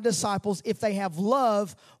are my disciples if they have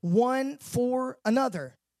love one for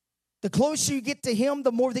another. The closer you get to Him,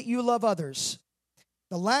 the more that you love others.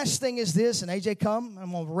 The last thing is this, and AJ, come,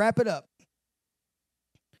 I'm going to wrap it up.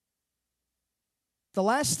 The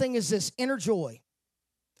last thing is this, inner joy.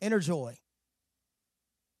 Inner joy.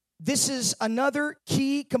 This is another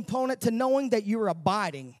key component to knowing that you're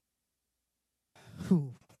abiding.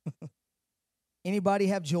 Anybody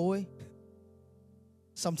have joy?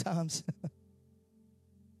 Sometimes.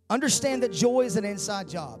 Understand that joy is an inside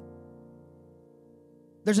job.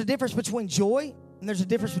 There's a difference between joy and there's a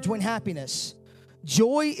difference between happiness.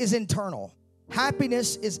 Joy is internal.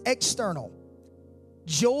 Happiness is external.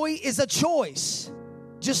 Joy is a choice,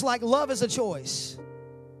 just like love is a choice.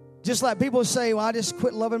 Just like people say, well, I just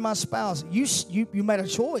quit loving my spouse. You made a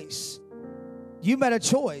choice. You made a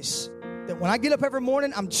choice that when I get up every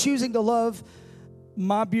morning, I'm choosing to love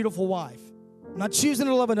my beautiful wife. I'm not choosing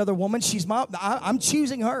to love another woman. I'm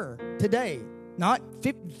choosing her today. Not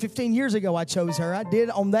 15 years ago I chose her. I did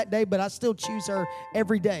on that day, but I still choose her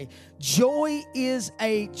every day. Joy is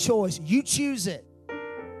a choice. You choose it.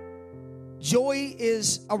 Joy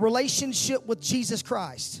is a relationship with Jesus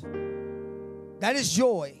Christ. That is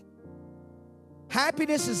joy.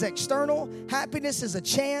 Happiness is external. Happiness is a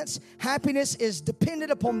chance. Happiness is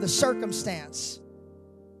dependent upon the circumstance.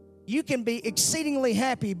 You can be exceedingly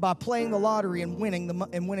happy by playing the lottery and winning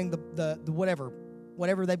the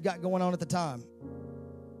whatever they've got going on at the time.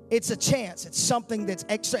 It's a chance. It's something that's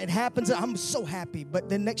extra. It happens. I'm so happy. But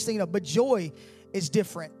the next thing you know, but joy is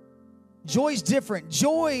different. Joy is different.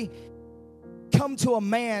 Joy come to a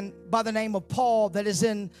man by the name of Paul that is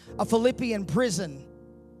in a Philippian prison.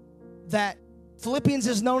 That Philippians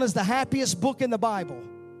is known as the happiest book in the Bible.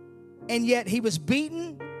 And yet he was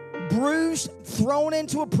beaten, bruised, thrown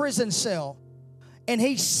into a prison cell, and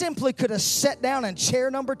he simply could have sat down in chair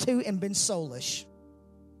number 2 and been soulish.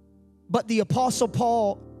 But the Apostle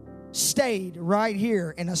Paul stayed right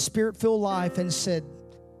here in a spirit-filled life and said,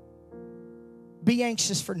 be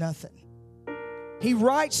anxious for nothing. He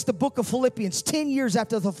writes the book of Philippians 10 years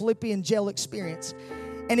after the Philippian jail experience,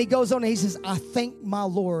 and he goes on and he says, I thank my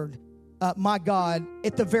Lord, my God,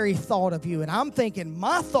 at the very thought of you. And I'm thinking,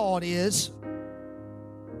 my thought is,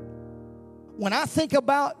 when I think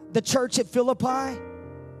about the church at Philippi,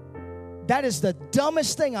 that is the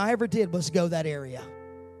dumbest thing I ever did was go that area.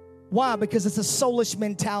 Why? Because it's a soulish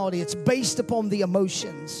mentality. It's based upon the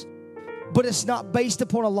emotions, but it's not based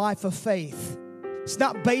upon a life of faith. It's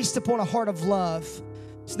not based upon a heart of love.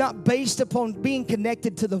 It's not based upon being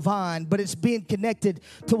connected to the vine, but it's being connected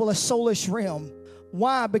to a soulish realm.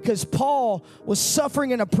 Why? Because Paul was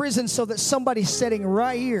suffering in a prison so that somebody's sitting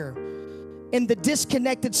right here in the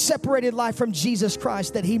disconnected, separated life from Jesus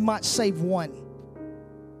Christ, that he might save one.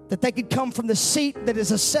 That they could come from the seat that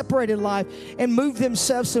is a separated life and move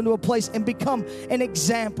themselves into a place and become an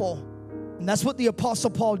example. And that's what the Apostle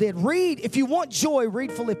Paul did. Read, if you want joy,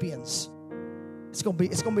 read Philippians. It's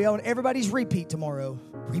gonna be on everybody's repeat tomorrow.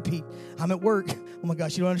 Repeat. I'm at work. Oh my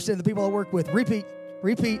gosh, you don't understand the people I work with.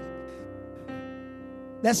 Repeat.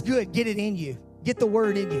 That's good. Get it in you. Get the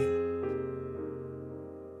word in you.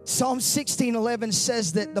 Psalm 16:11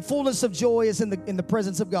 says that the fullness of joy is in the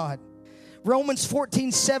presence of God. Romans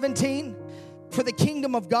 14:17, for the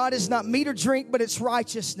kingdom of God is not meat or drink, but it's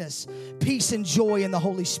righteousness, peace, and joy in the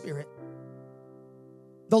Holy Spirit.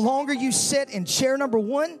 The longer you sit in chair number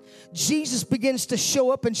 1, Jesus begins to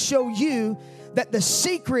show up and show you that the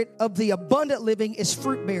secret of the abundant living is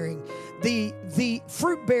fruit bearing. The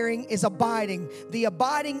fruit bearing is abiding. The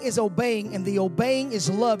abiding is obeying, and the obeying is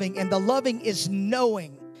loving, and the loving is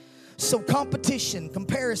knowing. So competition,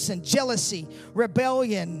 comparison, jealousy,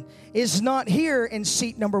 rebellion is not here in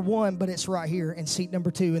seat number 1, but it's right here in seat number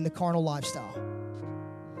 2 in the carnal lifestyle.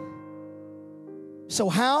 So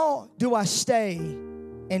how do I stay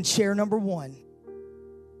in chair number 1?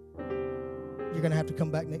 You're going to have to come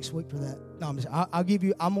back next week for that. No, I'm going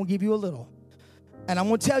to give you a little. And I'm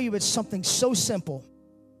going to tell you it's something so simple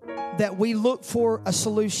that we look for a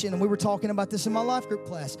solution. And we were talking about this in my life group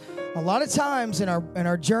class. A lot of times in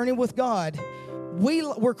our journey with God,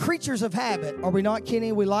 we're creatures of habit. Are we not,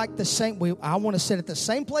 Kenny? We like the same. I want to sit at the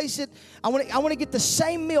same place. I want to get the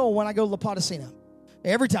same meal when I go to La Potacina.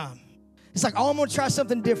 Every time. It's like, oh, I'm going to try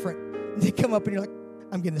something different. And they come up and you're like,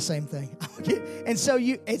 I'm getting the same thing. And so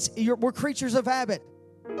we're creatures of habit.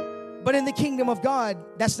 But in the kingdom of God,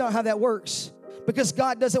 that's not how that works. Because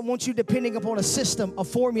God doesn't want you depending upon a system, a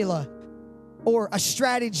formula, or a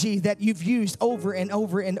strategy that you've used over and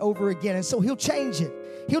over and over again. And so He'll change it.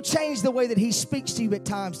 He'll change the way that He speaks to you at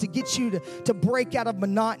times to get you to break out of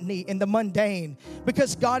monotony and the mundane.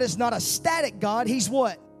 Because God is not a static God. He's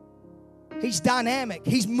what? He's dynamic.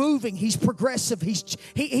 He's moving. He's progressive.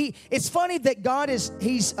 It's funny that God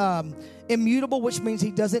He's immutable, which means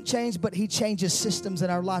He doesn't change, but He changes systems in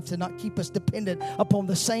our life to not keep us dependent upon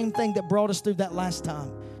the same thing that brought us through that last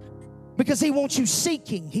time. Because He wants you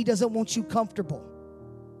seeking. He doesn't want you comfortable.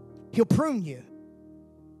 He'll prune you.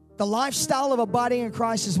 The lifestyle of abiding in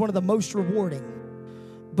Christ is one of the most rewarding.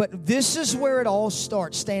 But this is where it all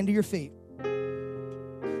starts. Stand to your feet.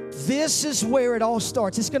 This is where it all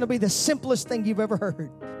starts. It's going to be the simplest thing you've ever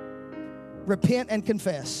heard. Repent and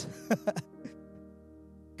confess.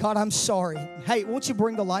 God, I'm sorry. Hey, won't you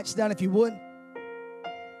bring the lights down if you would?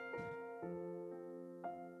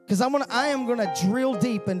 Because I am going to drill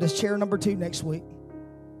deep into chair number 2 next week.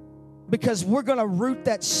 Because we're going to root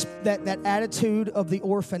that attitude of the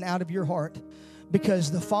orphan out of your heart.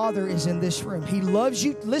 Because the Father is in this room. He loves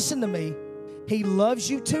you. Listen to me. He loves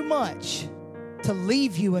you too much to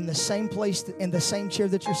leave you in the same place, in the same chair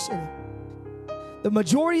that you're sitting. The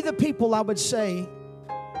majority of the people, I would say,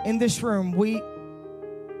 in this room, we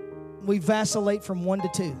vacillate from 1 to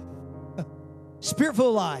 2.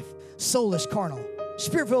 Spirit-filled life, soulish, carnal.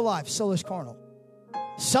 Spirit-filled life, soulish, carnal.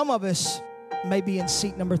 Some of us may be in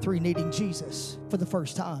seat number 3 needing Jesus for the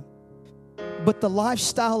first time. But the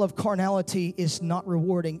lifestyle of carnality is not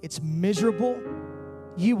rewarding. It's miserable.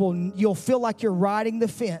 You'll feel like you're riding the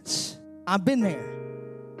fence. I've been there.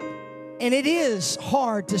 And it is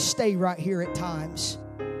hard to stay right here at times.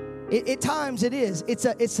 At times it is. It's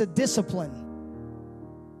a discipline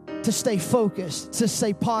to stay focused, to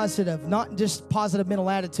stay positive, not just positive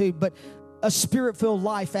mental attitude, but a spirit-filled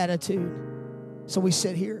life attitude. So we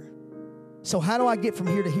sit here. So how do I get from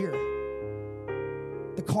here to here?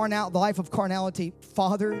 The life of carnality.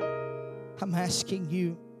 Father, I'm asking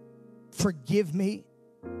you, forgive me.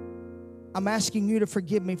 I'm asking you to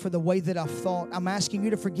forgive me for the way that I've thought. I'm asking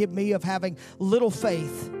you to forgive me of having little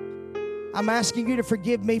faith. I'm asking you to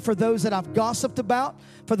forgive me for those that I've gossiped about,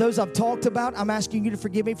 for those I've talked about. I'm asking you to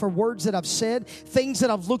forgive me for words that I've said, things that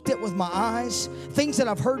I've looked at with my eyes, things that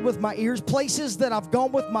I've heard with my ears, places that I've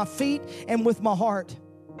gone with my feet and with my heart.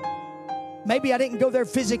 Maybe I didn't go there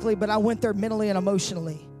physically, but I went there mentally and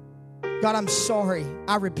emotionally. God, I'm sorry.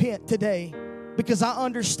 I repent today. Because I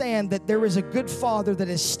understand that there is a good Father that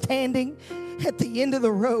is standing at the end of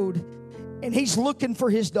the road, and He's looking for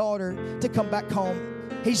His daughter to come back home.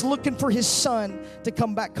 He's looking for His son to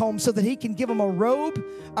come back home so that He can give them a robe,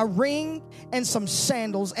 a ring, and some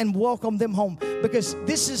sandals and welcome them home. Because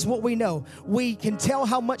this is what we know. We can tell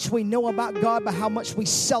how much we know about God by how much we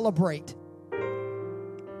celebrate.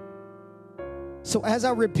 So as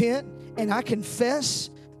I repent and I confess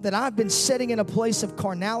that I've been sitting in a place of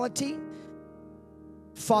carnality,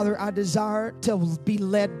 Father, I desire to be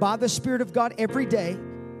led by the Spirit of God every day,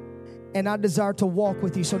 and I desire to walk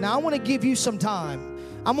with you. So now I want to give you some time.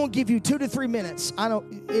 I'm going to give you 2 to 3 minutes.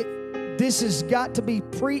 This has got to be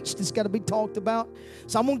preached. It's got to be talked about.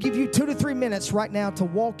 So I'm going to give you 2 to 3 minutes right now to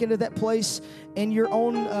walk into that place in your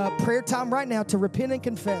own prayer time right now to repent and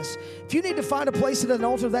confess. If you need to find a place at an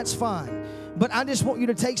altar, that's fine. But I just want you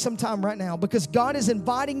to take some time right now, because God is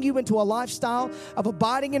inviting you into a lifestyle of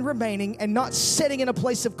abiding and remaining and not sitting in a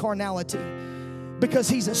place of carnality, because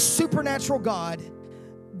He's a supernatural God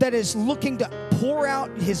that is looking to pour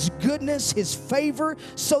out His goodness, His favor,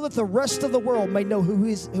 so that the rest of the world may know who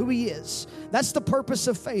He is. That's the purpose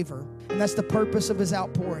of favor, and that's the purpose of His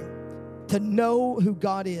outpouring, to know who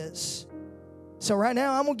God is. So right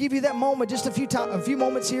now, I'm going to give you that moment, just a few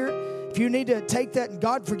moments here. If you need to take that,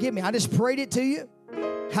 God forgive me, I just prayed it to you,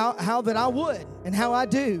 how that I would and how I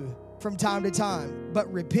do from time to time.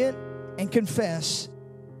 But repent and confess.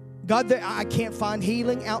 God, I can't find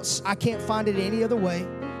healing out. I can't find it any other way.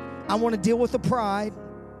 I want to deal with the pride.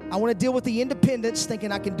 I want to deal with the independence,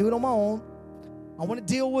 thinking I can do it on my own. I want to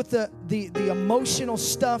deal with the emotional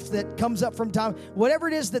stuff that comes up from time. Whatever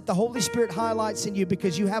it is that the Holy Spirit highlights in you,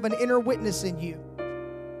 because you have an inner witness in you.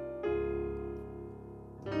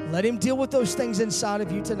 Let Him deal with those things inside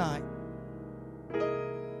of you tonight.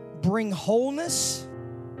 Bring wholeness,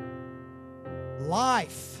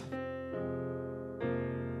 life,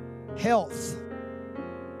 health.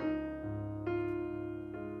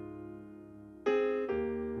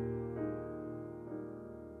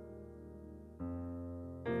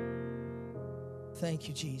 Thank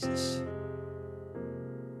you, Jesus.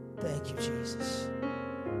 Thank you, Jesus.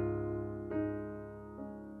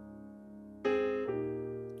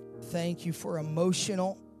 Thank you for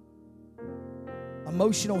emotional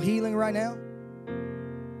healing right now.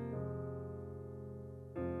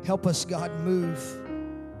 Help us, God, move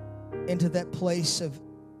into that place of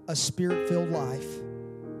a Spirit-filled life.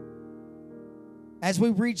 As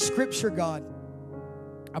we read Scripture, God,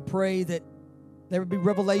 I pray that there would be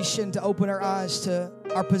revelation to open our eyes to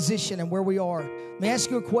our position and where we are. Let me ask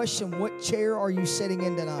you a question. What chair are you sitting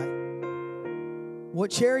in tonight? What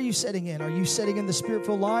chair are you sitting in? Are you sitting in the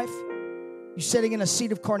Spirit-filled life? Are you sitting in a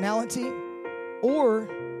seat of carnality? Or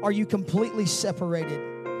are you completely separated?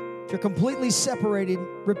 If you're completely separated,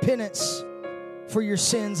 repentance for your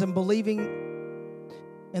sins and believing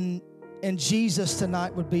in Jesus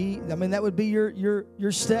tonight would be, that would be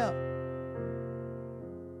your step.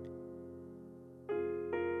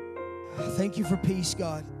 Thank you for peace,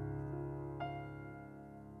 God.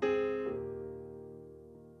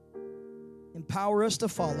 Empower us to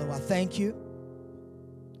follow. I thank you.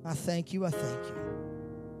 I thank you. I thank you.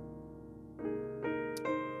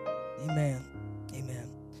 Amen.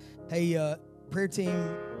 Amen. Hey, prayer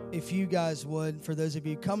team, if you guys would, for those of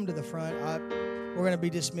you, come to the front. We're going to be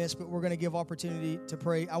dismissed, but we're going to give opportunity to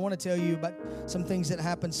pray. I want to tell you about some things that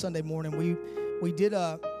happened Sunday morning. I did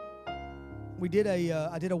a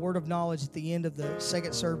word of knowledge at the end of the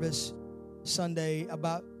second service Sunday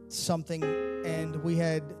about something, and we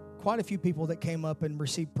had quite a few people that came up and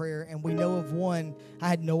received prayer, and we know of one. I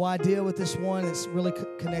had no idea what this one. It's really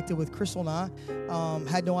connected with Crystal and I.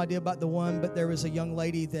 Had no idea about the one, but there was a young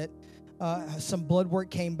lady that some blood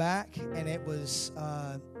work came back, and it was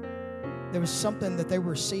there was something that they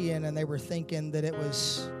were seeing, and they were thinking that it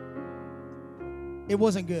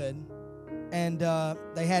wasn't good. And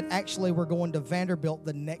they had actually were going to Vanderbilt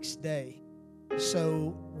the next day.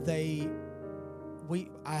 So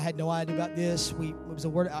I had no idea about this. It was a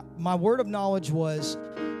word. My word of knowledge was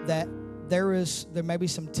that there may be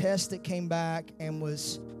some tests that came back and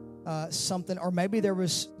was something, or maybe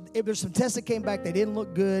there's some tests that came back, they didn't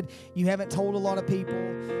look good. You haven't told a lot of people,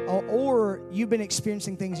 or you've been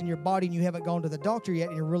experiencing things in your body and you haven't gone to the doctor yet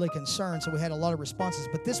and you're really concerned. So we had a lot of responses.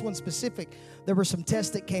 But this one specific, there were some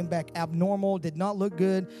tests that came back abnormal, did not look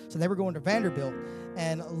good. So they were going to Vanderbilt.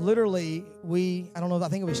 And literally, I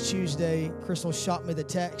think it was Tuesday, Crystal shot me the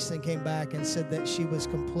text and came back and said that she was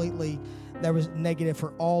that was negative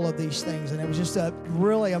for all of these things. And it was just a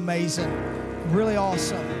really amazing, really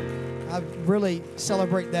awesome. I really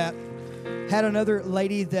celebrate that. Had another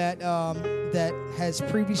lady that has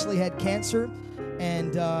previously had cancer,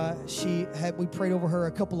 and we prayed over her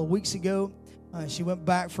a couple of weeks ago. She went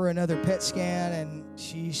back for another PET scan, and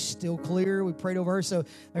she's still clear. We prayed over her. So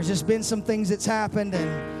there's just been some things that's happened,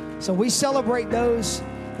 and so we celebrate those,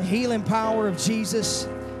 the healing power of Jesus.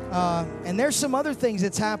 And there's some other things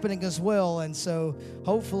that's happening as well, and so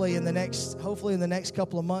hopefully in the next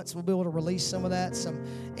couple of months we'll be able to release some of that. Some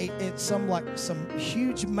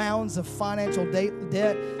huge mounds of financial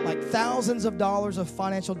debt, like thousands of dollars of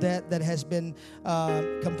financial debt that has been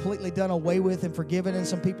completely done away with and forgiven in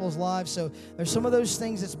some people's lives. So there's some of those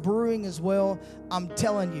things that's brewing as well. I'm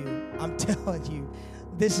telling you.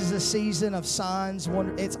 This is a season of signs,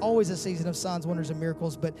 wonders. It's always a season of signs, wonders, and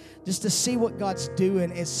miracles, but just to see what God's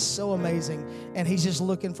doing is so amazing, and He's just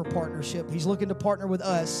looking for partnership. He's looking to partner with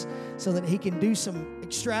us so that He can do some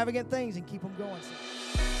extravagant things and keep them going.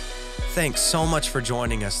 Thanks so much for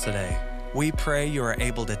joining us today. We pray you are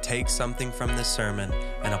able to take something from this sermon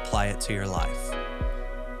and apply it to your life.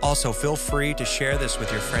 Also, feel free to share this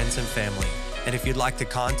with your friends and family. And if you'd like to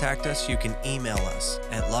contact us, you can email us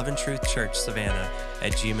at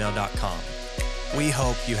loveandtruthchurchsavannah@gmail.com. We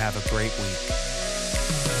hope you have a great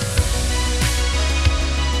week.